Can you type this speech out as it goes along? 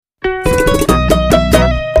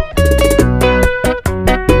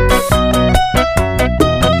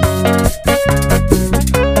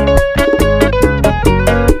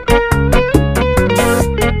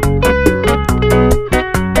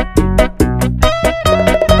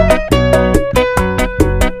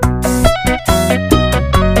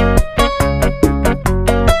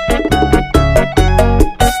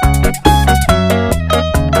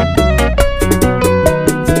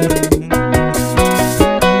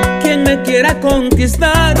quien me quiera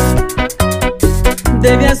conquistar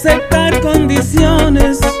debe aceptar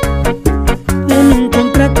condiciones en un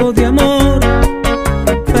contrato de amor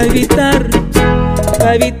para evitar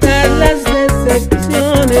las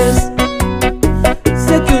decepciones.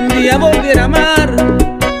 Sé que un día volviera a amar,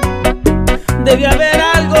 debe haber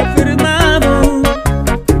algo firmado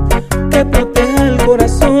que proteja el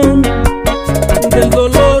corazón del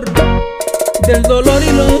dolor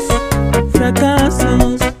y los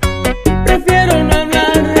fracasos. Prefiero no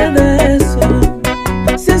hablar de eso.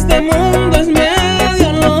 Si este mundo es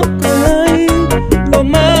medio loco, ay, lo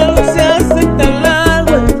malo se hace tan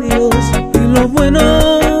largo en Dios y lo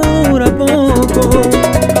bueno dura poco.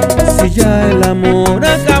 Si ya el amor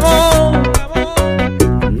acabó,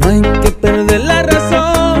 no hay que perder la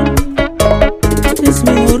razón. Es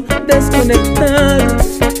mejor desconectar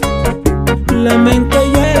la mente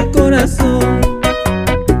y el corazón,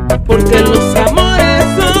 porque los amores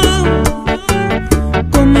son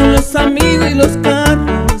como los amigos y los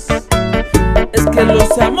carros. Es que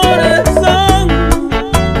los amores son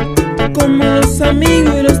como los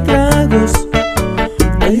amigos y los tragos.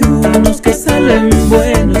 Hay unos que salen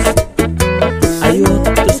buenos, hay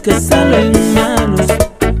otros que salen malos.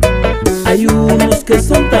 Hay unos que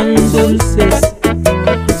son tan dulces,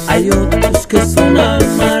 hay otros que son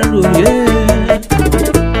amargos, yeah.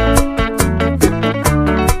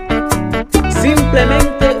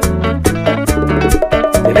 Simplemente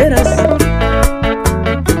de veras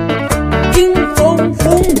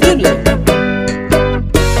inconfundible.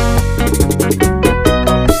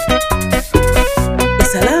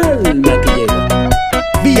 Es al alma que llega.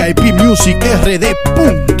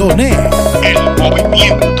 VIPmusicRD.net. El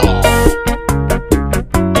movimiento.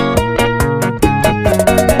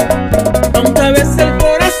 Aunque a veces el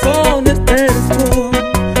corazón es terco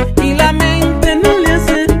y la mente no le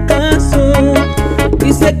hace caso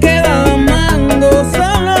y se queda amando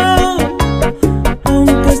solo,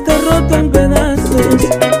 aunque esté roto en pedazos.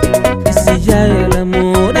 Y si ya el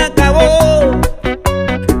amor acabó,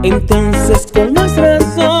 entonces con más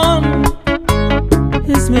razón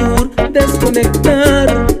es mejor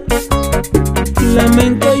desconectar la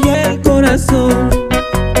mente y el corazón,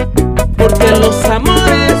 porque los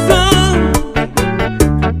amores son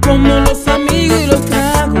como los amigos y los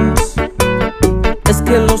tragos. Es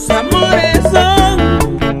que los amores son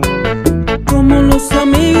como los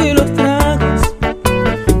amigos y los tragos.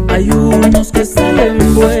 Hay unos que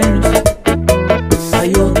salen buenos,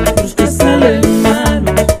 hay otros que salen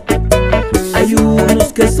malos. Hay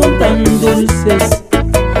unos que son tan dulces,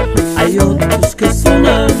 hay otros que son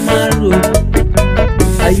amargos.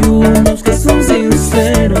 Hay unos que son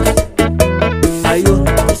sinceros, hay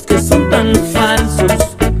otros que son tan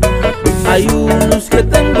falsos. Hay unos que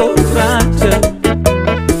te emborrachan,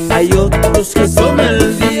 hay otros que son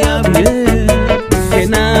el diablo, que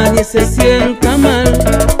nadie se sienta mal.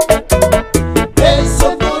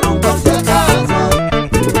 Eso por un por si acaso.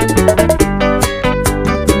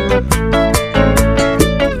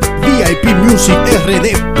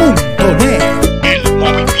 VIPmusicRD.net.